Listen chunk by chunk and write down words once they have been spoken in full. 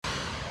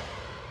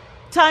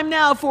Time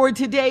now for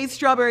today's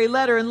Strawberry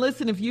Letter. And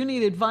listen, if you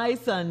need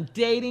advice on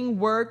dating,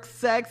 work,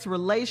 sex,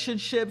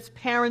 relationships,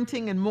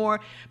 parenting, and more,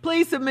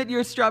 please submit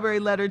your Strawberry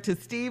Letter to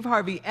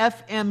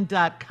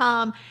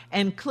steveharveyfm.com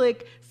and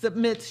click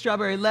Submit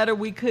Strawberry Letter.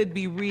 We could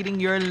be reading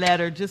your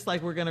letter just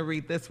like we're going to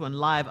read this one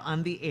live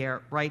on the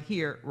air right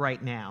here,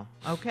 right now.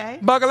 Okay?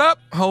 Buckle up.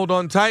 Hold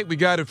on tight. We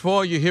got it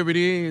for you. Here it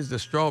is, the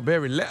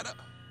Strawberry Letter.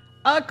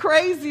 A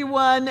crazy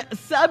one.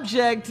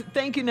 Subject,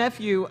 thank you,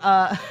 nephew.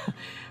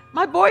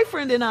 My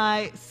boyfriend and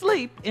I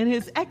sleep in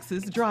his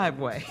ex's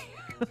driveway.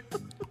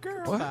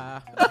 Girl, What?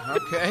 bye.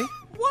 Okay.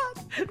 What?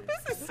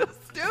 This is so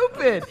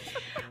stupid.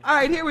 All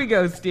right, here we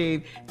go,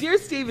 Steve. Dear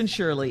Steve and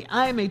Shirley,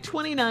 I am a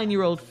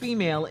 29-year-old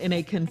female in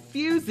a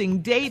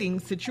confusing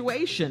dating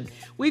situation.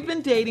 We've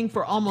been dating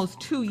for almost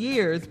 2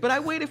 years, but I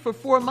waited for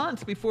 4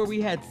 months before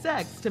we had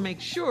sex to make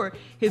sure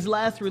his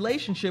last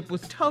relationship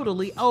was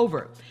totally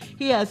over.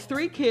 He has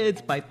 3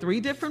 kids by 3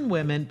 different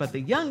women, but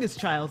the youngest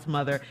child's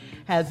mother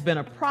has been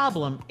a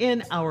problem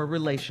in our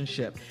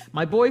relationship.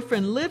 My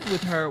boyfriend lived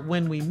with her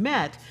when we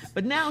met,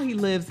 but now he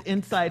lives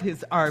inside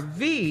his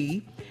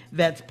RV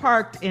that's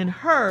parked in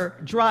her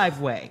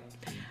driveway.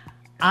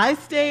 I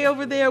stay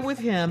over there with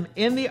him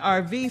in the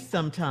RV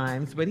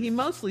sometimes, but he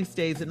mostly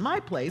stays at my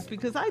place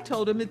because I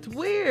told him it's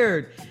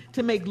weird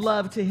to make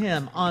love to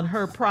him on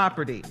her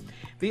property.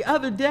 The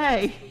other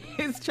day,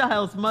 his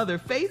child's mother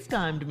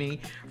FaceTimed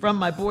me from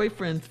my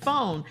boyfriend's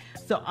phone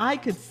so I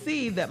could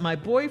see that my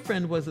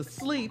boyfriend was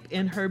asleep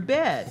in her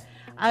bed.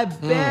 I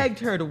begged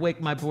her to wake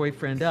my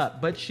boyfriend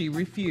up, but she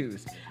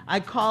refused. I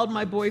called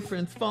my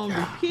boyfriend's phone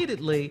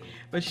repeatedly,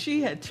 but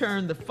she had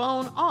turned the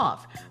phone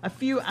off. A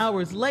few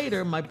hours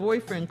later, my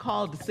boyfriend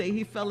called to say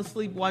he fell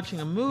asleep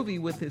watching a movie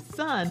with his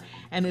son,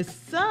 and his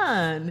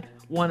son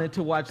wanted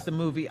to watch the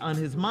movie on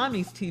his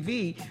mommy's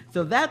TV,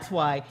 so that's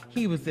why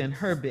he was in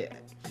her bed.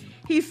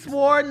 He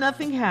swore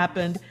nothing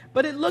happened,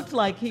 but it looked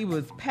like he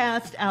was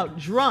passed out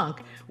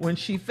drunk when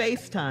she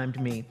FaceTimed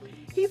me.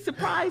 He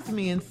surprised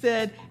me and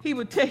said he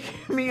would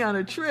take me on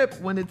a trip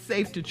when it's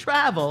safe to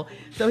travel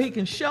so he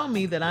can show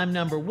me that I'm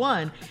number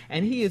one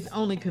and he is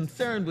only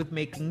concerned with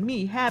making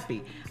me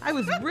happy. I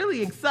was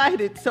really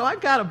excited, so I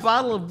got a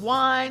bottle of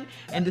wine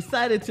and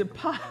decided to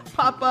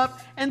pop up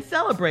and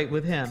celebrate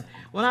with him.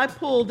 When I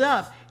pulled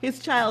up, his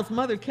child's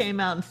mother came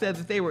out and said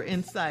that they were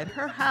inside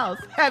her house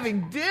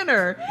having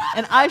dinner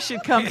and I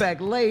should come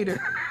back later.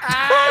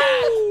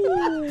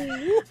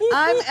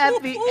 I'm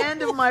at the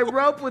end of my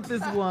rope with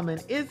this woman.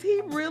 Is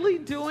he really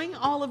doing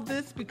all of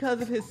this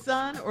because of his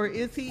son, or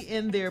is he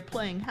in there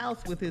playing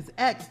house with his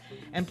ex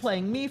and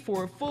playing me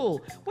for a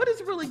fool? What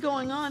is really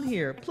going on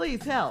here?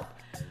 Please help.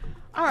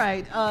 All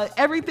right,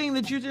 everything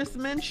that you just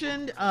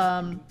mentioned,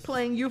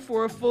 playing you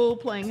for a fool,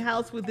 playing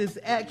house with his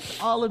ex,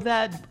 all of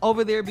that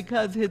over there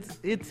because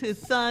it's his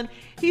son.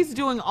 He's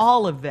doing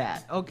all of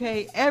that,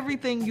 okay?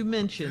 Everything you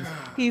mentioned,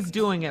 he's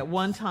doing at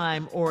one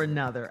time or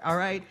another, all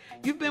right?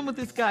 You've been with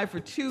this guy for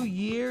 2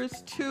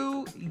 years,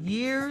 2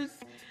 years.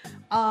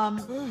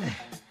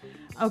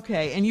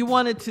 Okay, and you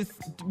wanted to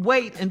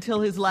wait until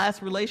his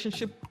last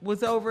relationship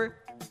was over?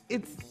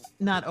 It's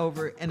not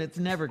over, and it's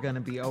never going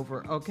to be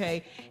over,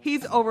 okay?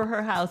 He's over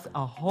her house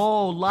a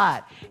whole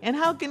lot. And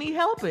how can he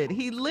help it?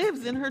 He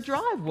lives in her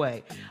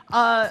driveway.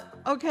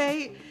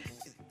 Okay?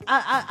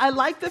 I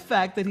like the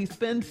fact that he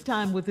spends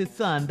time with his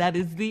son. That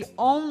is the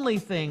only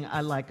thing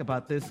I like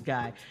about this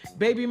guy.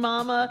 Baby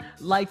mama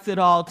likes it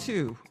all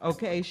too,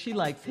 okay? She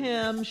likes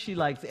him. She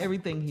likes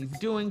everything he's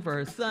doing for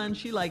her son.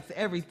 She likes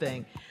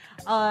everything.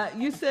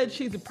 You said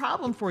she's a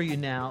problem for you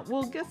now.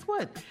 Well, guess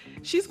what?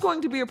 She's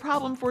going to be a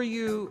problem for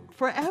you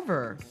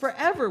forever.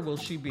 Forever will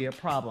she be a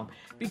problem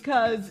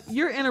because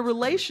you're in a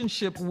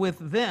relationship with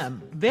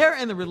them. They're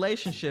in the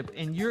relationship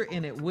and you're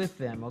in it with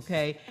them,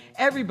 okay?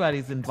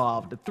 Everybody's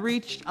involved. The 3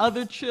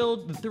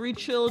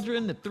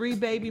 children, the 3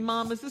 baby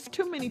mamas. There's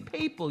too many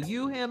people.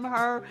 You, him,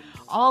 her,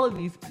 all of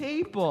these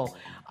people.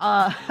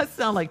 I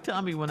sound like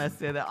Tommy when I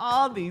say that.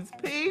 All these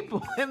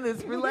people in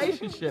this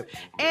relationship.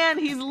 And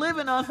he's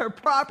living on her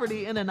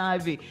property in an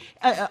RV.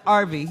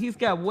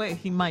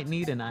 He might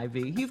need an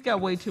IV. He's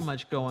got way too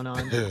much going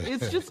on.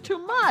 It's just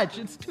too much.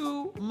 It's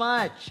too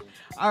much.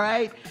 All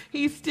right?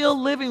 He's still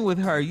living with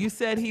her. You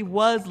said he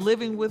was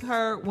living with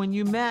her when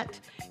you met.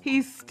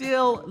 He's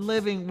still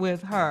living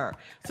with her.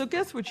 So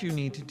guess what you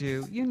need to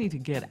do? You need to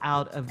get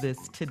out of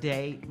this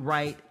today,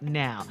 right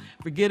now.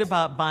 Forget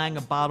about buying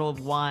a bottle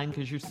of wine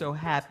because you're so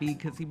happy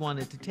because he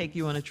wanted to take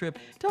you on a trip.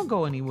 Don't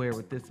go anywhere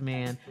with this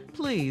man.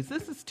 Please,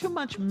 this is too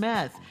much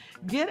mess.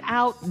 Get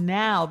out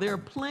now. There are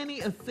plenty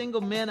of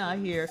single men out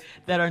here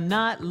that are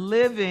not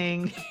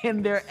living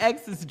in their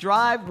ex's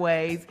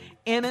driveways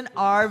in an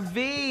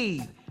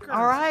RV.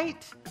 All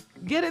right?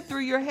 Get it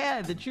through your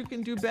head that you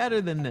can do better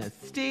than this.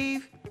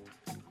 Steve?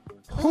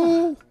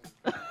 Who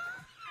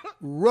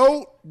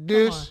wrote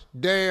this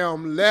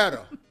damn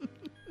letter?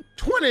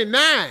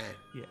 29.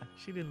 Yeah,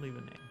 she didn't leave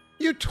a name.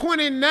 You're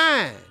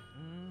 29.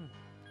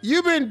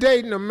 You've been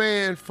dating a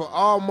man for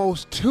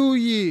almost 2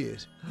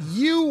 years.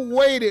 You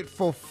waited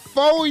for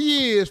 4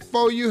 years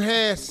before you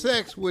had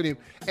sex with him.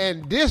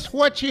 And this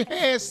what you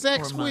had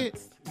sex 4 with?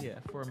 months. Yeah,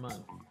 4 months.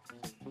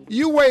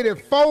 You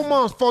waited 4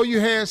 months before you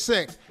had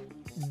sex.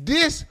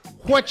 This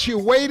what you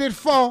waited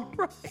for?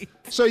 Right.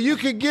 So you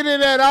could get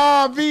in that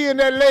RV in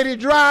that lady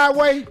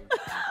driveway?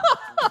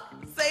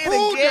 Say Who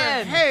it the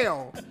again.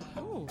 hell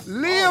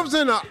lives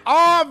in an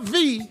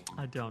RV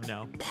I don't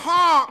know.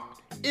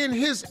 parked in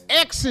his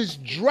ex's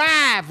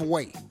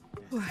driveway?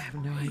 I have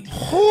no idea.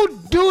 Who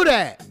do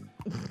that?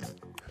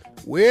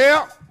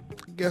 Well,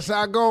 guess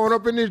I go on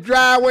up in this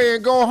driveway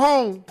and go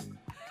home.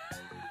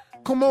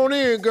 Come on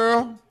in,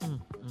 girl.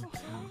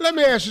 Let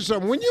me ask you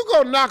something. When you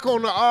go knock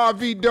on the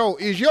RV door,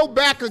 is your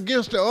back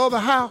against the other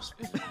house?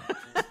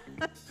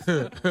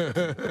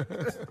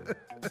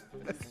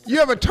 You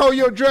ever tow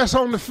your dress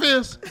on the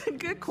fence?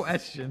 Good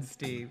question,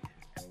 Steve.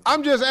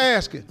 I'm just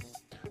asking.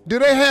 Do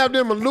they have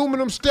them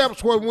aluminum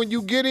steps where when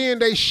you get in,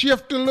 they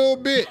shift a little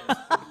bit?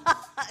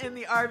 In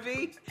the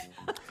RV?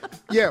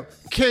 Yeah.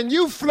 Can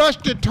you flush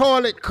the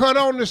toilet, cut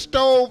on the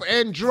stove,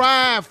 and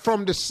drive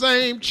from the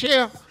same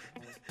chair?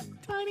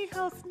 Tiny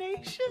House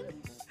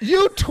Nation?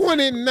 You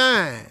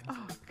 29,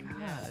 Oh,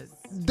 God.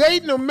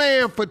 dating a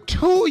man for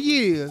 2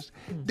 years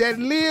that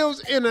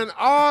lives in an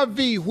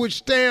RV, which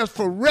stands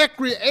for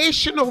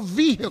recreational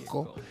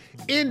vehicle,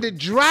 in the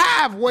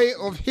driveway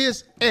of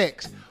his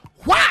ex.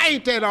 Why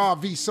ain't that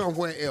RV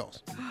somewhere else?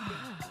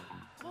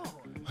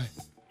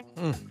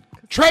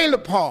 Trailer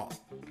park,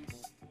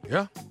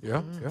 Yeah.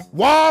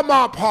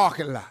 Walmart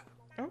parking lot,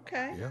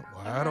 Okay. Yeah,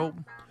 wide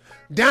open.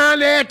 down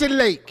there at the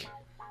lake,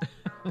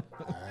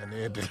 And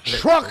then the-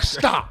 truck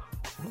stop.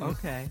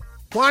 Okay.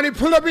 Why did he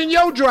pull up in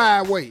your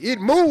driveway? It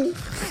moved.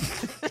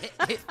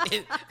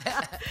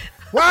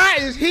 Why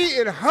is he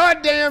in her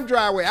damn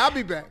driveway? I'll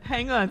be back.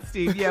 Hang on,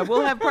 Steve. Yeah,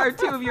 we'll have part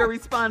 2 of your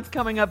response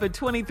coming up at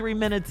 23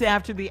 minutes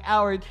after the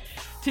hour.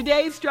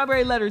 Today's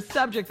Strawberry Letter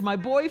subject: my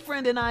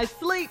boyfriend and I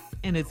sleep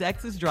in his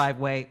ex's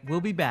driveway.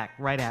 We'll be back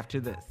right after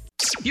this.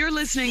 You're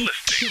listening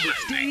to the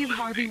Steve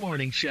Harvey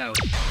Morning Show.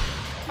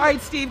 All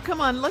right, Steve,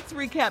 come on. Let's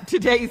recap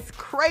today's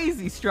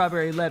crazy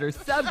Strawberry Letter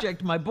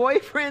subject: my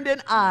boyfriend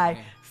and I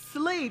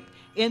sleep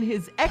in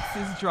his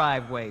ex's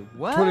driveway.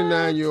 What?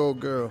 29-year-old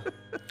girl.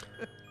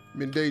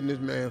 Been dating this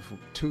man for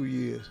 2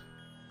 years.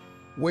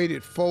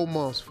 Waited 4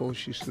 months before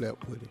she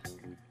slept with him.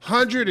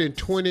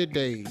 120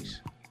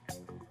 days.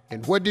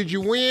 And what did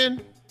you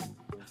win?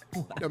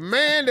 The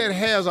man that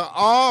has an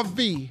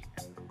RV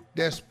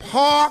that's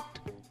parked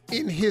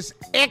in his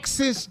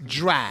ex's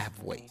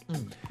driveway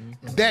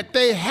that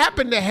they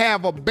happen to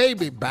have a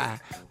baby by,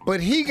 but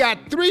he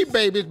got 3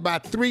 babies by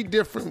 3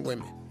 different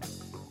women.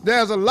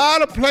 There's a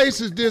lot of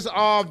places this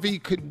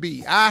RV could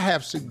be. I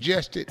have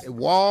suggested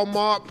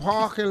Walmart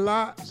parking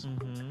lots,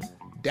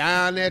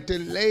 down at the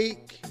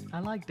lake,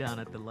 I like down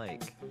at the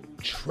lake.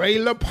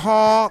 trailer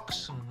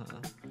parks,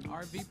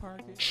 RV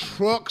parking.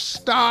 truck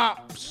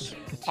stops,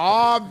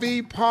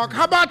 RV park.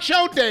 How about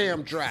your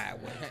damn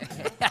driveway?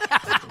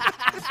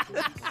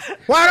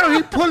 Why don't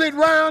he pull it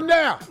round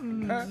there?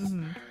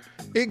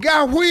 It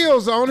got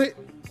wheels on it.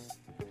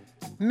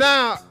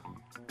 Now,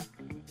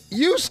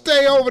 you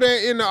stay over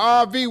there in the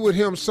RV with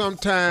him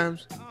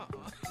sometimes,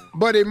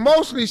 but it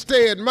mostly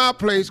stay at my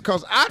place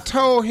because I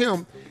told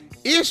him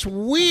it's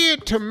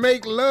weird to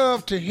make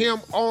love to him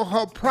on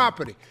her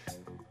property.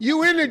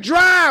 You in the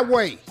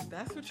driveway.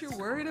 That's what you're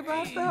worried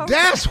about, though?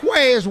 That's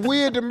where it's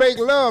weird to make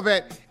love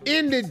at,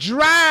 in the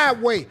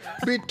driveway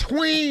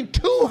between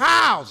 2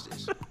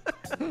 houses.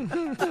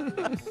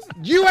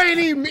 You ain't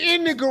even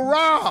in the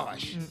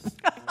garage.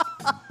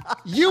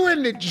 You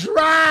in the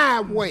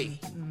driveway.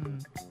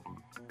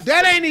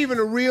 That ain't even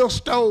a real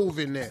stove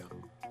in there.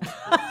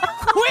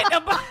 Quit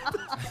about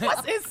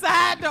what's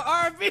inside the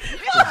RV.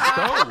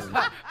 He's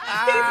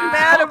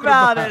mad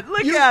about it.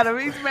 Look at him.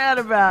 He's mad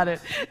about it.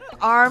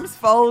 Arms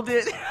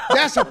folded.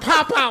 That's a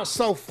pop-out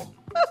sofa.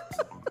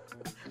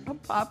 A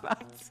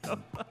pop-out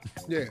sofa.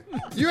 Yeah.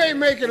 You ain't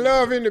making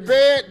love in the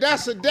bed.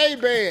 That's a day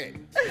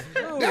bed.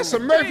 That's a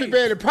Murphy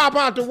bed that pop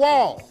out the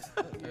wall.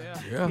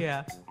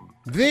 Yeah.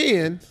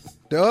 Then,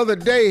 the other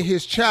day,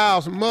 his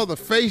child's mother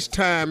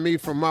FaceTimed me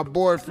from my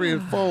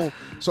boyfriend's phone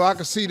so I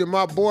could see that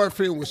my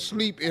boyfriend was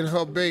asleep in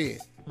her bed.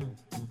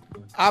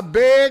 I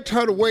begged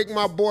her to wake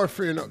my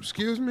boyfriend up.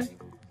 Excuse me?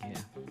 Yeah.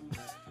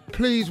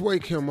 Please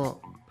wake him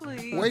up.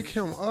 Please. Wake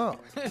him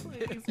up.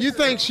 You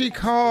think she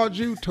called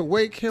you to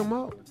wake him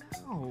up?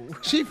 No.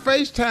 She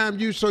FaceTimed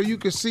you so you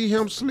could see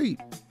him sleep.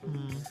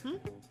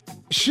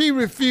 She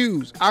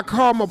refused. I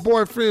called my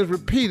boyfriend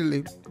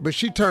repeatedly, but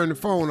she turned the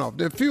phone off.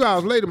 Then a few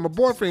hours later, my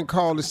boyfriend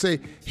called to say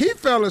he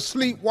fell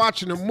asleep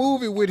watching a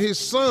movie with his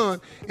son,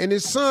 and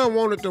his son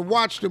wanted to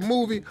watch the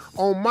movie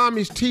on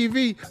mommy's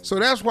TV, so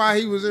that's why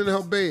he was in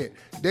her bed.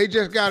 They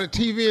just got a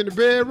TV in the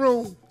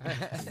bedroom.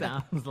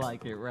 Sounds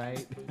like it,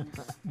 right?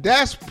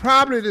 That's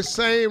probably the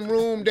same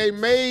room they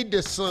made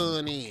the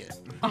son in.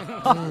 Good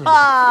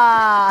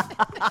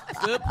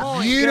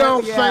point. You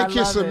don't Yeah, think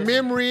I it's a love it.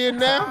 memory in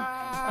there?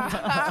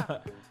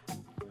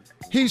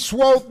 He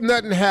swore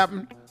nothing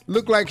happened.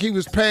 Looked like he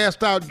was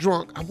passed out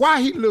drunk.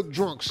 Why he looked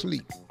drunk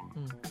sleep?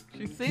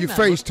 She's seen You that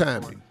FaceTimed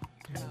before. him.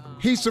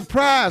 He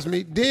surprised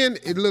me. Then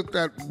it looked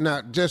at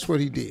not just what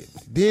he did.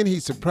 Then he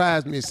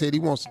surprised me and said he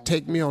wants to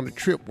take me on a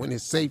trip when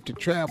it's safe to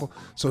travel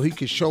so he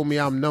can show me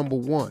I'm number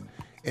one.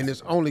 And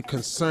it's only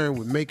concerned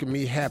with making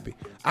me happy.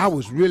 I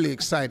was really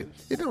excited.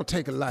 It don't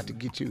take a lot to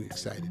get you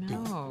excited, do it?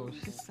 No,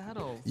 she's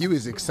settled. You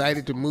was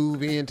excited to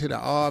move into the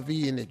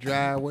RV in the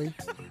driveway.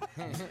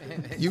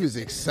 You was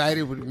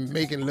excited with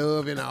making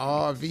love in the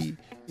RV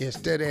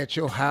instead of at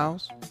your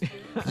house.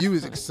 You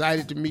was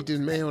excited to meet this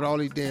man with all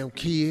these damn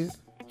kids.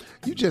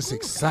 You just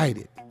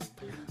excited.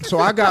 So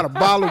I got a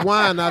bottle of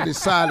wine. I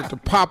decided to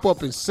pop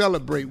up and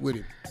celebrate with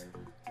him.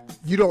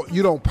 You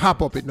don't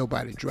pop up at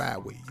nobody's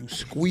driveway. You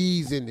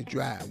squeeze in the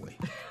driveway.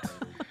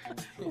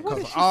 Because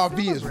the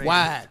RV is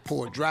wide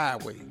for a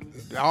driveway.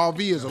 The RV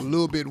is a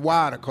little bit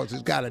wider because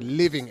it's got a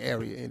living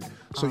area in it.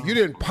 So you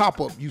didn't pop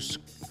up. You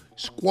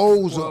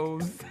squoze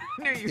up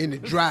in the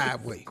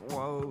driveway.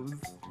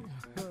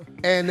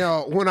 And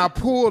when I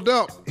pulled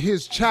up,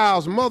 his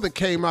child's mother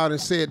came out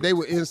and said they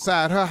were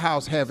inside her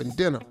house having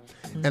dinner,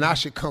 and I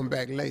should come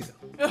back later.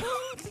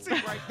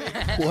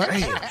 What?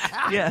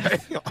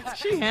 Yes.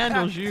 She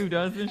handles you,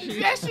 doesn't she?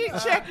 Yes, she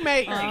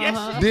checkmate.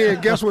 Yes, she.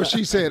 Then guess what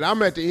she said?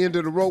 I'm at the end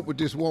of the rope with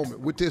this woman.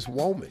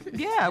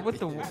 Yeah, with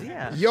the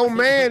yeah. Your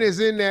man is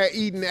in there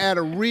eating at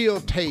a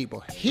real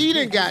table. He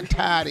done got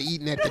tired of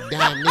eating at the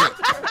dinette.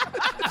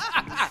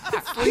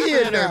 He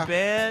In her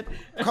bed.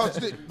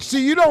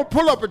 See, you don't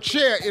pull up a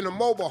chair in a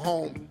mobile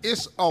home.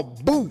 It's a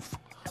booth,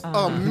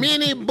 a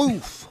mini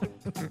booth.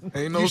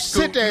 Ain't no You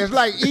scoop. sit there, it's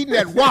like eating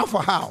at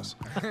Waffle House.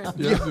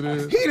 Yes, it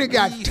is. He done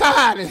got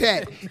tired of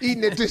that,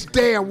 eating at this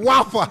damn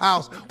Waffle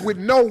House with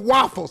no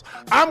waffles.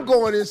 I'm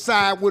going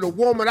inside with a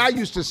woman I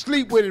used to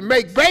sleep with and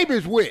make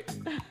babies with.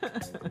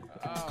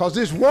 Because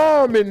it's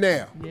warm in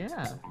there.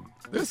 Yeah.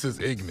 This is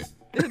ignorant.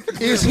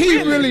 Is he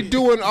really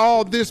doing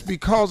all this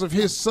because of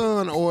his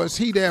son, or is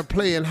he there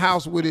playing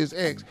house with his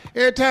ex?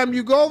 Every time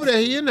you go over there,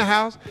 he in the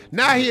house.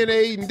 Now he in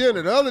there eating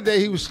dinner. The other day,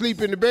 he was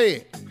sleeping in the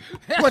bed.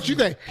 What you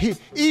think?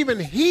 Even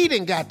he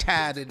done got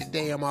tired of the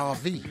damn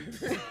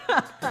RV.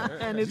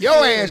 And it's Your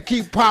ass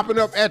keep popping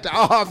up at the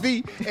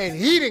RV, and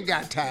he done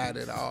got tired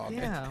of the RV.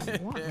 Yeah,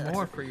 want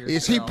more for yourself.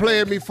 Is he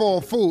playing me for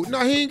a fool?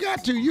 No, he ain't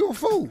got to. You a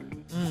fool.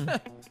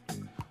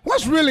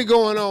 What's really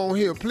going on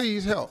here?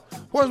 Please help.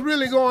 What's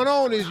really going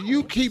on is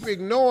you keep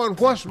ignoring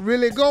what's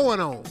really going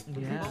on.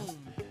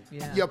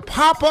 Yeah. You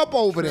pop up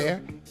over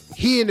there,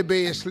 he in the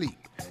bed sleep.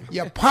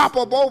 You pop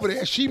up over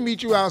there, she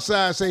meet you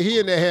outside, say he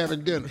in there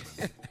having dinner.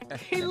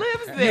 He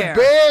lives You there.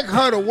 beg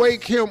her to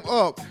wake him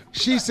up.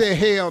 She said,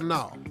 hell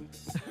no.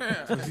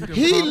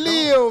 He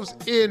lives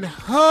in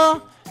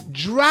her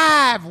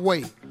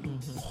driveway.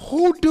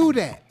 Who do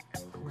that?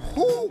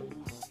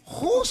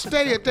 Who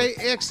stay at their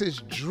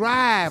ex's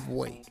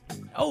driveway?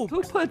 Oh,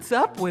 Who puts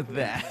up with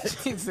that?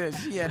 she said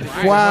she had to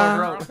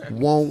Why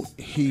won't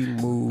he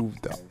move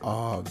the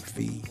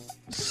RV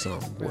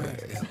somewhere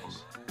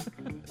else?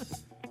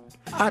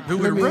 Let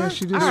me ask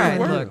you this. All right,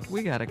 one. look,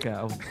 we gotta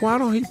go. Why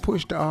don't he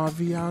push the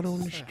RV out on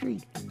the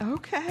street?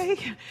 Okay.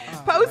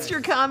 Post your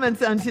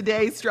comments on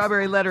today's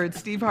Strawberry Letter at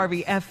Steve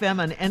Harvey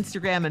FM on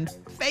Instagram and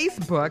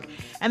Facebook.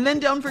 And then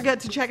don't forget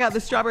to check out the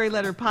Strawberry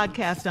Letter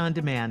podcast on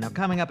demand. Now,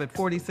 coming up at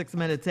 46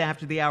 minutes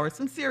after the hour,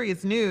 some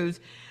serious news.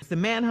 The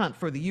manhunt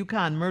for the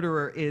Yukon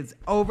murderer is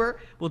over.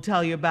 We'll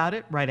tell you about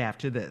it right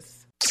after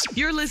this.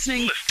 You're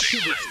listening to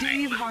the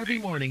Steve Harvey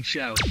Morning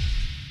Show.